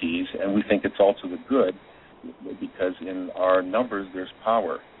ETs, and we think it's all to the good because in our numbers there's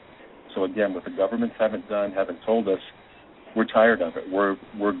power. So again, what the governments haven't told us, we're tired of it. We're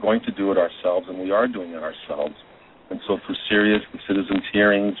going to do it ourselves, and we are doing it ourselves. And so through Sirius, the citizens'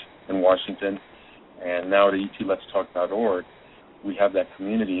 hearings in Washington, and now at etletstalk.org, we have that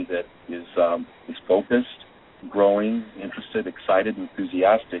community that is focused, growing, interested, excited,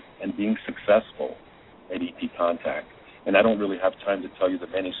 enthusiastic, and being successful at ET contact. And I don't really have time to tell you the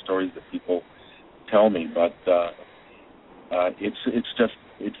many stories that people tell me, but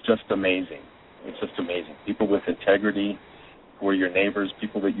it's just amazing. It's just amazing. People with integrity, who are your neighbors,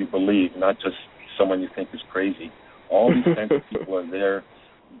 people that you believe, not just someone you think is crazy. All these kinds of people are there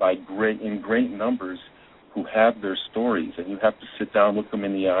in great numbers who have their stories, and you have to sit down, look them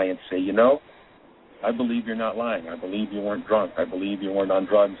in the eye, and say, you know, I believe you're not lying. I believe you weren't drunk. I believe you weren't on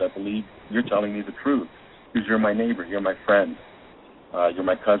drugs. I believe you're telling me the truth because you're my neighbor. You're my friend. You're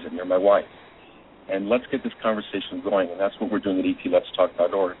my cousin. You're my wife. And let's get this conversation going, and that's what we're doing at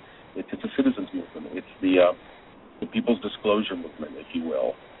etletstalk.org. It's a citizens movement. It's the people's disclosure movement, if you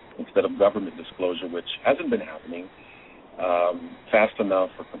will, instead of government disclosure, which hasn't been happening fast enough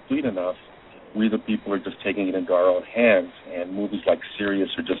or complete enough. We, the people, are just taking it into our own hands, and movies like Sirius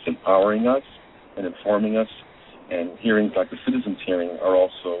are just empowering us and informing us, and hearings like the citizens' hearing are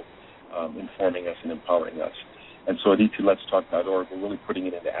also informing us and empowering us. And so at etletstalk.org, we're really putting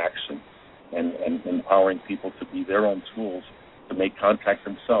it into action and empowering people to be their own tools to make contact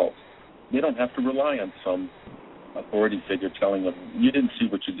themselves. They don't have to rely on some authority figure telling them, you didn't see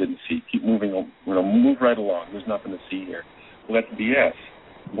what you didn't see. Keep moving, move right along. There's nothing to see here. Well, that's BS.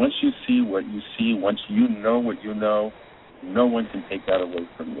 Once you see what you see, once you know what you know, no one can take that away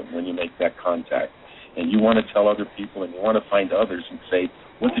from you when you make that contact. And you want to tell other people, and you want to find others and say,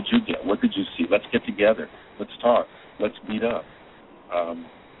 what did you get? What did you see? Let's get together. Let's talk. Let's meet up.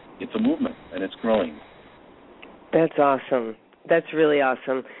 It's a movement, and it's growing. That's awesome. That's really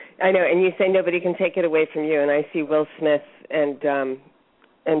awesome. I know, and you say nobody can take it away from you, and I see Will Smith and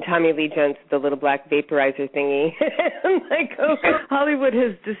Tommy Lee Jones, the little black vaporizer thingy. I'm like, oh, Hollywood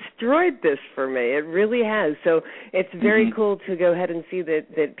has destroyed this for me. It really has. So it's very cool to go ahead and see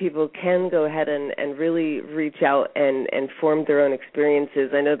that people can go ahead and really reach out and form their own experiences.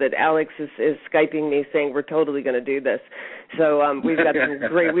 I know that Alex is Skyping me saying we're totally going to do this. So we've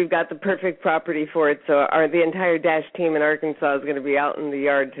got the perfect property for it. So the entire Dash team in Arkansas is going to be out in the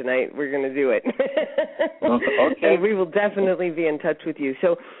yard tonight. We're going to do it. Okay. And we will definitely be in touch with you.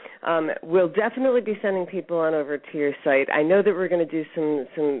 So we'll definitely be sending people on over to your site. I know that we're going to do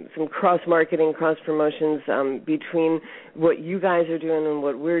some cross-marketing, cross-promotions between what you guys are doing and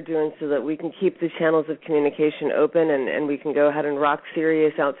what we're doing so that we can keep the channels of communication open and we can go ahead and rock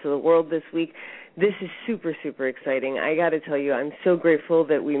Sirius out to the world this week. This is super, super exciting. I got to tell you, I'm so grateful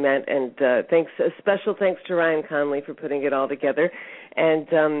that we met, and a special thanks to Ryan Conley for putting it all together. And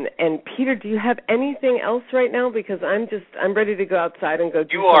Peter, do you have anything else right now? Because I'm ready to go outside and go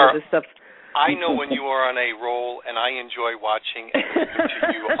do some of this stuff. I know when you are on a roll, and I enjoy watching and listening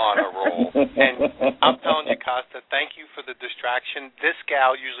to you on a roll. And I'm telling you, Costa, thank you for the distraction. This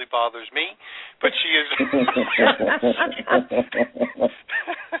gal usually bothers me, but she is.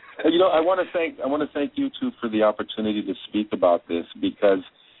 I want to thank you two for the opportunity to speak about this, because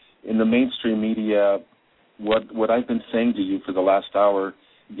in the mainstream media, what I've been saying to you for the last hour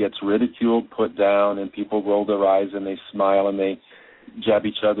gets ridiculed, put down, and people roll their eyes and they smile and they jab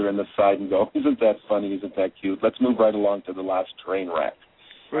each other in the side and go, isn't that funny, isn't that cute? Let's move right along to the last train wreck,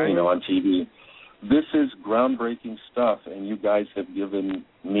 on TV. This is groundbreaking stuff, and you guys have given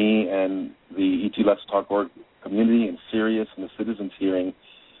me and the ET Let's Talk Org community and Sirius and the Citizens Hearing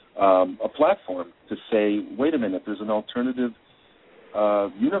a platform to say, wait a minute, there's an alternative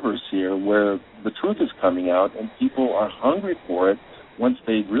universe here where the truth is coming out and people are hungry for it. Once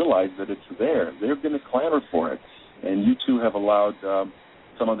they realize that it's there, they're going to clamor for it. And you two have allowed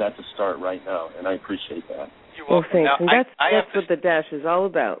some of that to start right now, and I appreciate that. Well, thanks. Now, and that's what the Dash is all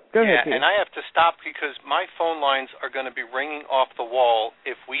about. Go ahead, Peter. And I have to stop because my phone lines are going to be ringing off the wall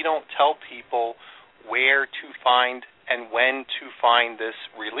if we don't tell people where to find and when to find this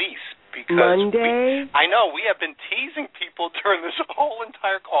release. Because Monday? I know, we have been teasing people during this whole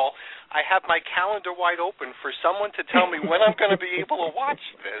entire call. I have my calendar wide open for someone to tell me when I'm going to be able to watch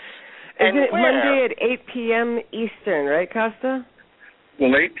this. Is it where? Monday at 8 p.m. Eastern, right, Costa?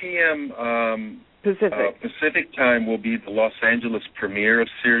 Well, 8 p.m. Pacific time will be the Los Angeles premiere of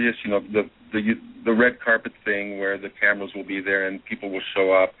Sirius, the red carpet thing where the cameras will be there and people will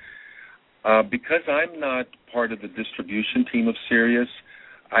show up. Because I'm not part of the distribution team of Sirius,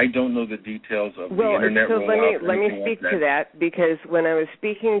 I don't know the details of the internet rollout. So let me speak to that, because when I was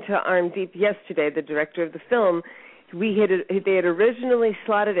speaking to Amardeep yesterday, the director of the film, they had originally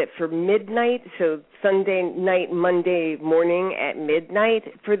slotted it for midnight, so Sunday night, Monday morning at midnight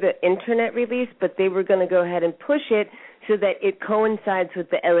for the internet release, but they were going to go ahead and push it so that it coincides with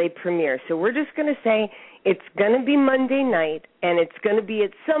the LA premiere. So we're just going to say it's going to be Monday night, and it's going to be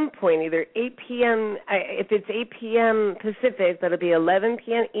at some point, either 8 p.m., if it's 8 p.m. Pacific, that'll be 11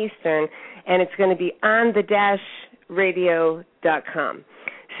 p.m. Eastern, and it's going to be on the-radio.com.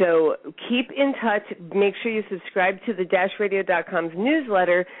 So keep in touch. Make sure you subscribe to the -radio.com's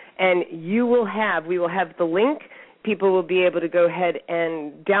newsletter, and we will have the link. People will be able to go ahead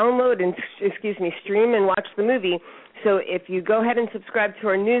and download and, stream and watch the movie. So if you go ahead and subscribe to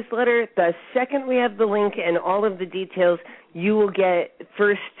our newsletter, the second we have the link and all of the details, you will get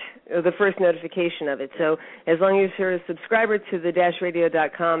the first notification of it. So as long as you're a subscriber to the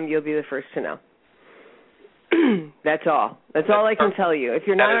 -radio.com, you'll be the first to know. That's all. That's all I can tell you. If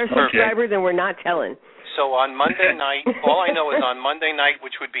you're not a subscriber, then we're not telling. So on Monday night, all I know is on Monday night,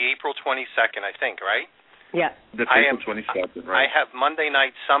 which would be April 22nd, I think, right? Yeah. That's April 22nd, right? I have Monday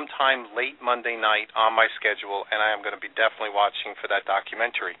night, sometime late Monday night on my schedule, and I am going to be definitely watching for that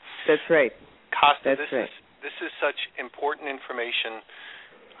documentary. That's right. Costa, this is such important information.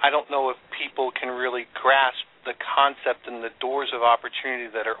 I don't know if people can really grasp the concept and the doors of opportunity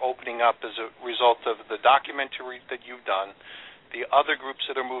that are opening up as a result of the documentary that you've done, the other groups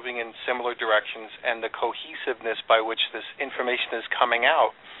that are moving in similar directions, and the cohesiveness by which this information is coming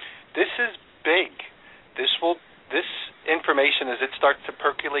out. This is big. This information, as it starts to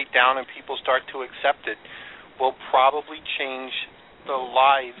percolate down and people start to accept it, will probably change the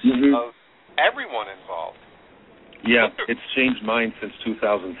lives of everyone involved. Yeah, it's changed mine since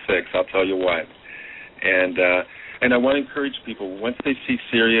 2006, I'll tell you what. And I want to encourage people, once they see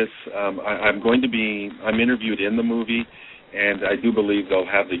Sirius, I'm interviewed in the movie, and I do believe they'll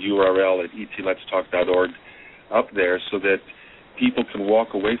have the URL at etletstalk.org up there so that people can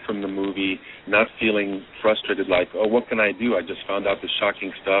walk away from the movie not feeling frustrated like, oh, what can I do? I just found out the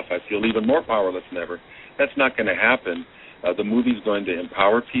shocking stuff. I feel even more powerless than ever. That's not going to happen. The movie's going to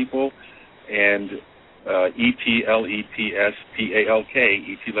empower people, and ETLETSTALK,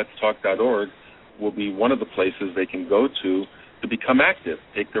 etletstalk.org, will be one of the places they can go to become active,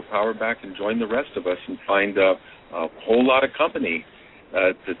 take their power back, and join the rest of us and find a whole lot of company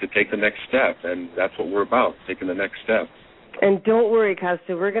to take the next step. And that's what we're about, taking the next step. And don't worry,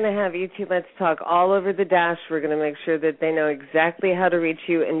 Costa, we're going to have ET Let's Talk all over the Dash. We're going to make sure that they know exactly how to reach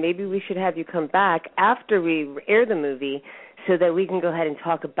you, and maybe we should have you come back after we air the movie so that we can go ahead and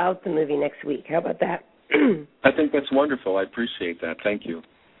talk about the movie next week. How about that? I think that's wonderful. I appreciate that. Thank you.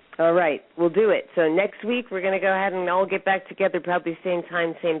 All right, we'll do it. So next week we're going to go ahead and all get back together, probably same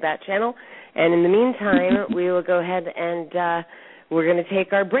time, same bat channel. And in the meantime, we will go ahead and we're going to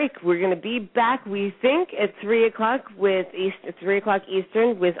take our break. We're going to be back, we think, at 3 o'clock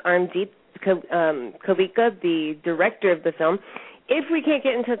Eastern with Amardeep Kaleka, the director of the film. If we can't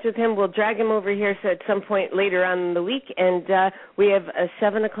get in touch with him, we'll drag him over here at some point later on in the week. And we have a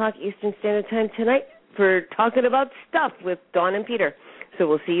 7 o'clock Eastern Standard Time tonight for Talking About Stuff with Dawn and Peter. So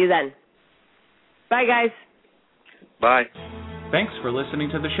we'll see you then. Bye, guys. Bye. Thanks for listening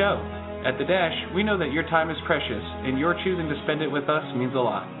to the show. At The Dash, we know that your time is precious, and your choosing to spend it with us means a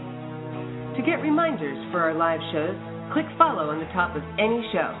lot. To To get reminders for our live shows, click follow on the top of any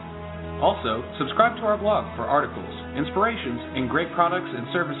show. Also, subscribe to our blog for articles, inspirations, and great products and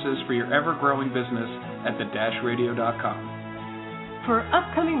services for your ever-growing business at the-radio.com. For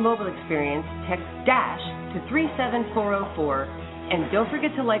upcoming mobile experience, text DASH to 37404, and don't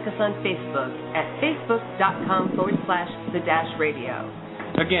forget to like us on Facebook at facebook.com/the-radio.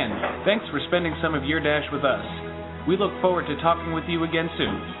 Again, thanks for spending some of your dash with us. We look forward to talking with you again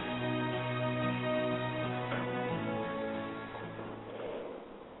soon.